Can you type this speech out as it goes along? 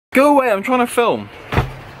Go away, I'm trying to film.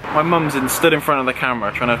 My mum's stood in front of the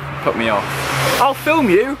camera trying to put me off. I'll film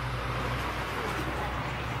you.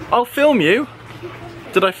 I'll film you.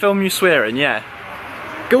 Did I film you swearing? Yeah.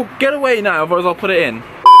 Go, get away now, otherwise I'll put it in.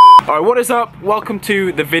 Alright, what is up? Welcome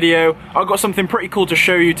to the video. I've got something pretty cool to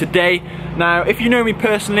show you today. Now, if you know me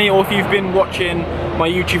personally, or if you've been watching my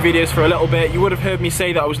YouTube videos for a little bit, you would have heard me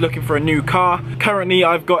say that I was looking for a new car. Currently,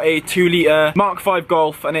 I've got a 2-litre Mark V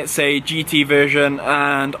Golf, and it's a GT version,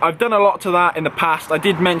 and I've done a lot to that in the past. I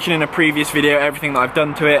did mention in a previous video everything that I've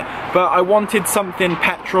done to it, but I wanted something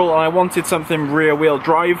petrol, and I wanted something rear-wheel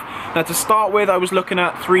drive. Now, to start with, I was looking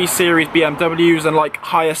at 3 Series BMWs and like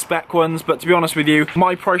higher spec ones, but to be honest with you,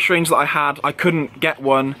 my price range that I had, I couldn't get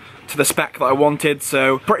one to the spec that I wanted,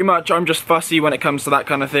 so pretty much I'm just fussy when it comes to that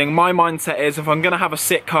kind of thing. My mindset is if I'm gonna have a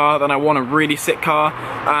sick car, then I want a really sick car,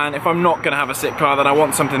 and if I'm not gonna have a sick car, then I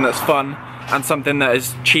want something that's fun and something that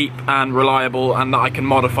is cheap and reliable and that I can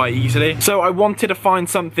modify easily. So I wanted to find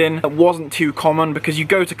something that wasn't too common, because you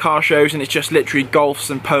go to car shows and it's just literally Golfs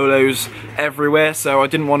and Polos everywhere, so I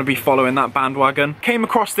didn't want to be following that bandwagon. Came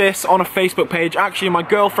across this on a Facebook page. Actually, my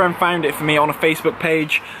girlfriend found it for me on a Facebook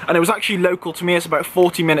page, and it was actually local to me. It's about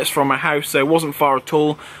 40 minutes from my house, so it wasn't far at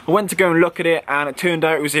all. I went to go and look at it, and it turned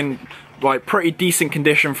out it was in like pretty decent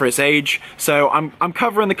condition for its age. So I'm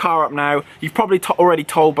covering the car up now. You've probably already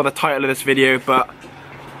told by the title of this video, but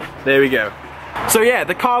there we go. So yeah,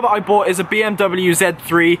 the car that I bought is a BMW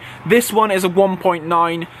Z3. This one is a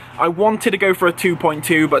 1.9. I wanted to go for a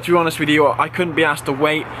 2.2, but to be honest with you, I couldn't be asked to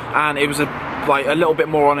wait, and it was like a little bit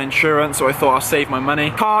more on insurance, so I thought I'll save my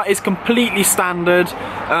money. Car is completely standard.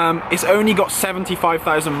 It's only got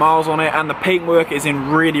 75,000 miles on it, and the paintwork is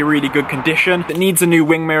in really good condition. It needs a new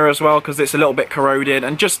wing mirror as well, because it's a little bit corroded,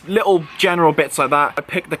 and just little general bits like that. I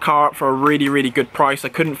picked the car up for a really good price. I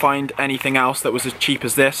couldn't find anything else that was as cheap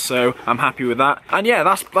as this, so I'm happy with that. And yeah,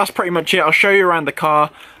 that's pretty much it. I'll show you around the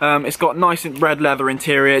car. It's got nice red leather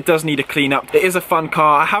interior. It does need a clean up. It is a fun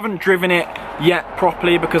car. I haven't driven it yet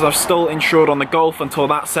properly because I'm still insured on the Golf until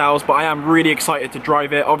that sells, but I am really excited to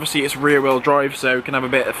drive it. Obviously it's rear wheel drive, so you can have a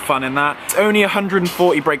bit of fun in that. It's only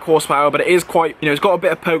 140 brake horsepower, but it is quite, you know, it's got a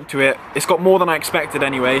bit of poke to it. It's got more than I expected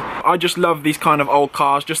anyway. I just love these kind of old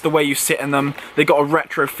cars, just the way you sit in them. They got a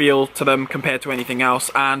retro feel to them compared to anything else,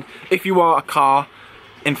 and if you are a car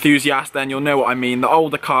enthusiast, then you'll know what I mean. The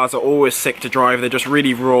older cars are always sick to drive. They're just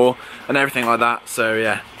really raw and everything like that, so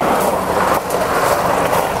yeah.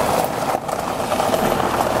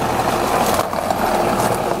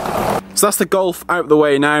 So that's the Golf out the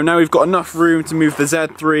way now. Now we've got enough room to move the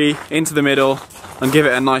Z3 into the middle and give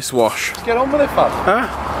it a nice wash. Let's get on with it, Fab. Huh?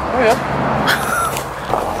 Oh yeah.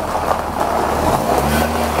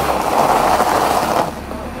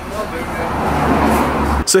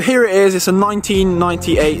 So here it is. It's a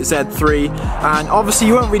 1998 Z3, and obviously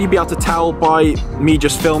you won't really be able to tell by me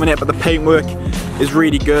just filming it, but the paintwork is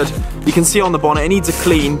really good. You can see on the bonnet it needs a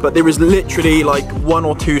clean, but there is literally like 1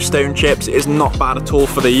 or 2 stone chips. It is not bad at all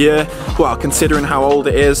for the year, well, considering how old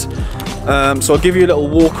it is. So I'll give you a little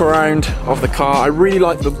walk around of the car. I really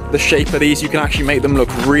like the shape of these. You can actually make them look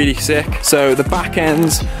really sick. So the back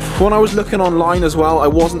ends, when I was looking online as well, I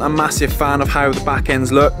wasn't a massive fan of how the back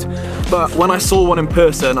ends looked, but when I saw one in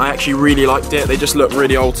person, I actually really liked it. They just look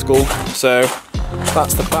really old school. So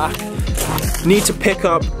that's the back. Need to pick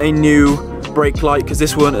up a new brake light, because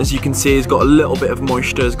this one, as you can see, has got a little bit of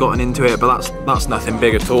moisture has gotten into it, but that's nothing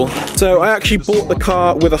big at all. So I actually bought the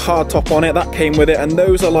car with a hard top on it. That came with it, and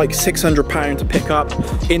those are like £600 to pick up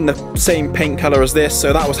in the same paint color as this,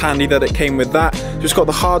 so that was handy that it came with that. Just got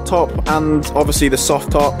the hard top and obviously the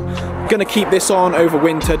soft top. Gonna keep this on over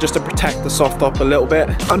winter just to protect the soft top a little bit.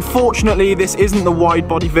 Unfortunately, this isn't the wide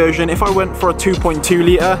body version. If I went for a 2.2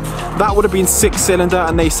 litre, that would have been 6-cylinder,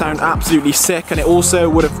 and they sound absolutely sick, and it also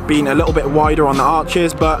would have been a little bit wider on the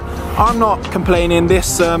arches, but I'm not complaining.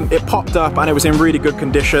 This it popped up and it was in really good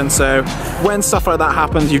condition, so when stuff like that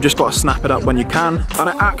happens, you've just got to snap it up when you can. And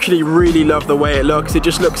I actually really love the way it looks. It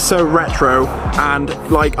just looks so retro, and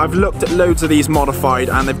like I've looked at loads of these modified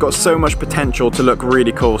and they've got so much potential to look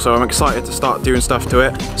really cool, so I'm excited to start doing stuff to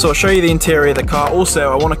it. So I'll show you the interior of the car.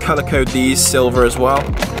 Also, I want to color code these silver as well.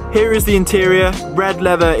 Here is the interior, red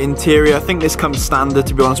leather interior. I think this comes standard,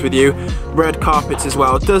 to be honest with you. Red carpets as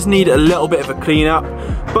well. It does need a little bit of a clean up,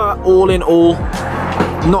 but all in all,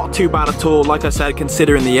 not too bad at all, like I said,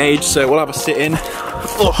 considering the age. So we'll have a sit in.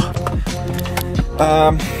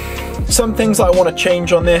 Some things that I want to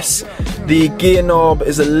change on this. The gear knob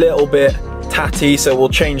is a little bit tatty, so we'll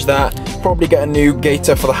change that. Probably get a new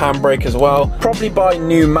gator for the handbrake as well. Probably buy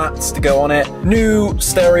new mats to go on it. New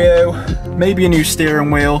stereo, maybe a new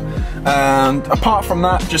steering wheel. And apart from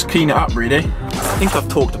that, just clean it up really. think I've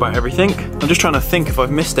talked about everything. I'm just trying to think if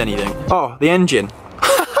I've missed anything. Oh, the engine.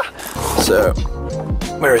 So,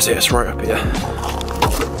 where is it? It's right up here.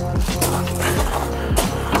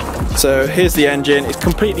 So here's the engine. It's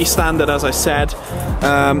completely standard, as I said.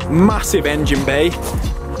 Massive engine bay.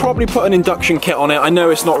 Probably put an induction kit on it. I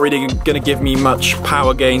know it's not really gonna give me much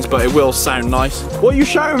power gains, but it will sound nice. What are you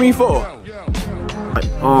shouting me for?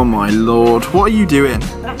 Oh my lord, what are you doing?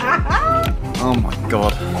 Oh my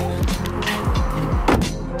god.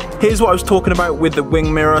 Here's what I was talking about with the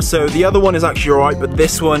wing mirror. So the other one is actually alright, but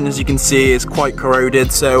this one, as you can see, is quite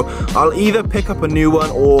corroded. So I'll either pick up a new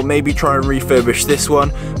one or maybe try and refurbish this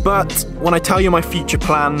one. But when I tell you my future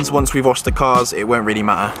plans, once we've washed the cars, it won't really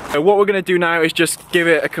matter. So what we're gonna do now is just give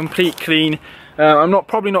it a complete clean. I'm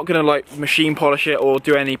probably not gonna like machine polish it or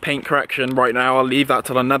do any paint correction right now. I'll leave that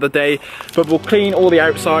till another day. But we'll clean all the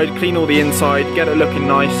outside, clean all the inside, get it looking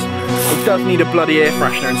nice. It does need a bloody air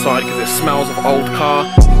freshener inside because it smells of old car.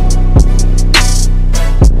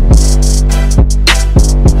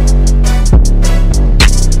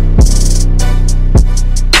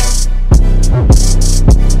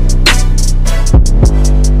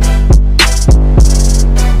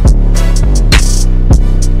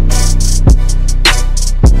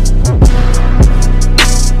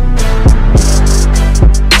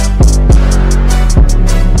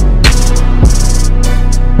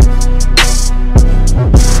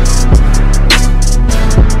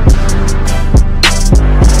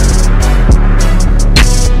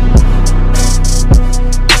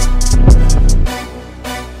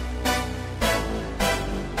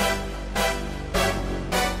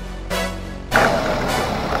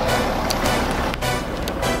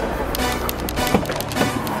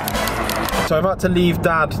 So I've had to leave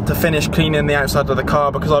Dad to finish cleaning the outside of the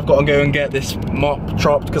car because I've got to go and get this mop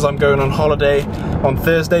chopped because I'm going on holiday on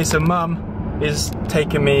Thursday. So Mum is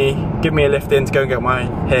giving me a lift in to go and get my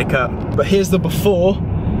hair cut. But here's the before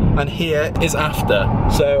and here is after.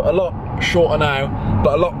 So a lot shorter now,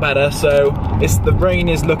 but a lot better. So the rain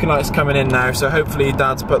is looking like it's coming in now. So hopefully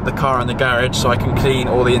Dad's put the car in the garage so I can clean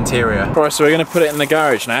all the interior. Right, so we're gonna put it in the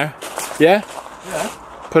garage now. Yeah? Yeah.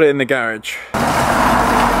 Put it in the garage.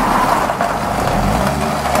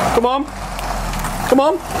 Come on. Come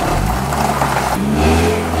on.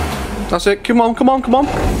 That's it. Come on, come on, come on.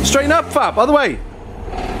 Straighten up, Fab. Other way.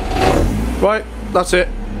 Right, that's it.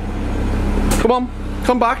 Come on.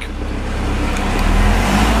 Come back.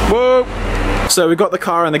 Whoa. So we've got the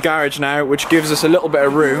car in the garage now, which gives us a little bit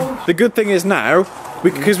of room. The good thing is now,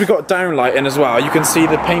 because we've got downlighting as well, you can see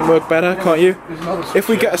the paintwork better, can't you? If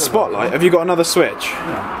we get a spotlight, have you got another switch?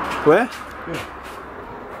 Yeah. Where? Yeah.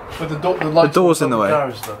 But the door's in the way.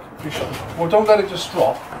 Well, don't let it just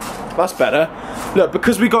drop. That's better. Look,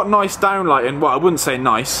 because we got nice downlighting, well, I wouldn't say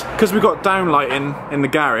nice, because we got downlighting in the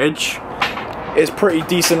garage, it's pretty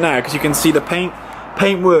decent now, because you can see the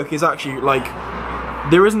paintwork is actually, like,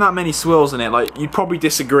 there isn't that many swirls in it. Like, you'd probably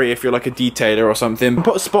disagree if you're like a detailer or something.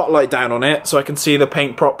 Put a spotlight down on it so I can see the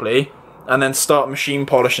paint properly, and then start machine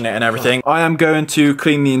polishing it and everything. I am going to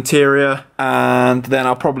clean the interior, and then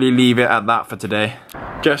I'll probably leave it at that for today.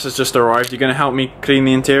 Jess has just arrived. You're gonna help me clean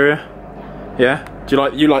the interior? Yeah?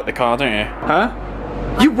 You like the car, don't you? Huh?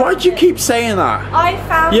 Why do you keep saying that? I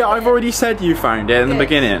found it. I've already said you found it in the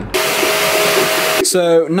beginning.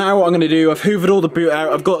 So now what I'm gonna do, I've hoovered all the boot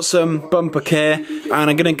out, I've got some bumper care, and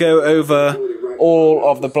I'm gonna go over all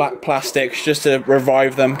of the black plastics just to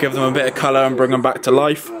revive them, give them a bit of colour and bring them back to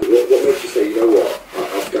life.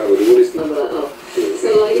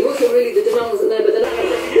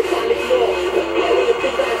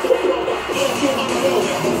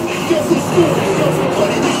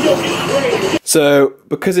 So,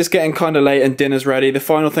 because it's getting kind of late and dinner's ready, the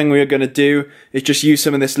final thing we are going to do is just use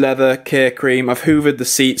some of this leather care cream. I've hoovered the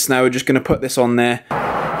seats, now we're just going to put this on there.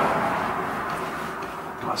 That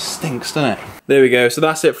stinks, doesn't it? There we go, so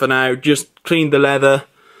that's it for now. Just cleaned the leather,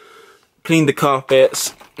 cleaned the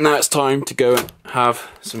carpets. Now it's time to go and have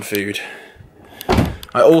some food.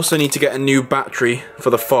 I also need to get a new battery for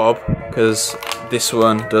the fob, because this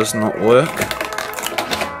one does not work.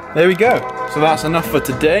 There we go. So that's enough for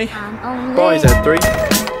today. Bye Z3.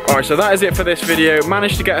 Alright, so that is it for this video.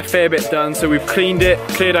 Managed to get a fair bit done, so we've cleaned it,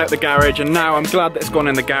 cleared out the garage, and now I'm glad that it's gone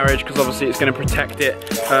in the garage because obviously it's going to protect it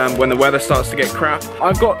when the weather starts to get crap.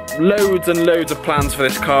 I've got loads and loads of plans for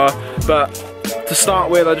this car, but to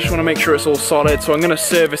start with, I just want to make sure it's all solid, so I'm going to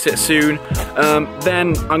service it soon.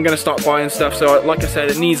 Then I'm going to start buying stuff, so like I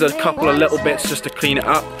said, it needs a couple of little bits just to clean it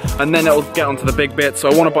up, and then it'll get onto the big bits.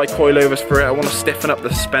 So I want to buy coilovers for it, I want to stiffen up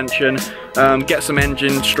the suspension, get some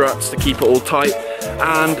engine struts to keep it all tight,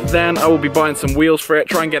 and then I will be buying some wheels for it,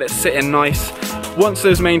 try and get it sitting nice. once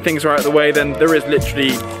those main things are out of the way, then there's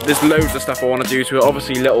loads of stuff I want to do to it,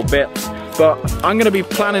 obviously little bits. But I'm going to be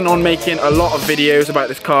planning on making a lot of videos about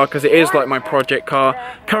this car because it is like my project car.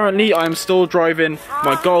 Currently I'm still driving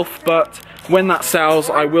my Golf, but when that sells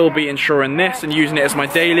I will be insuring this and using it as my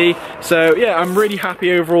daily. So yeah, I'm really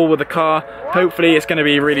happy overall with the car. Hopefully it's going to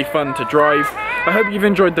be really fun to drive. I hope you've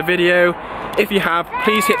enjoyed the video. If you have,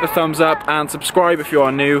 please hit the thumbs up and subscribe if you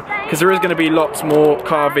are new, because there is going to be lots more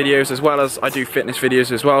car videos as well as I do fitness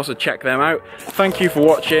videos as well, so check them out. Thank you for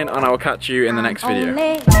watching and I will catch you in the next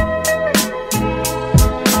video.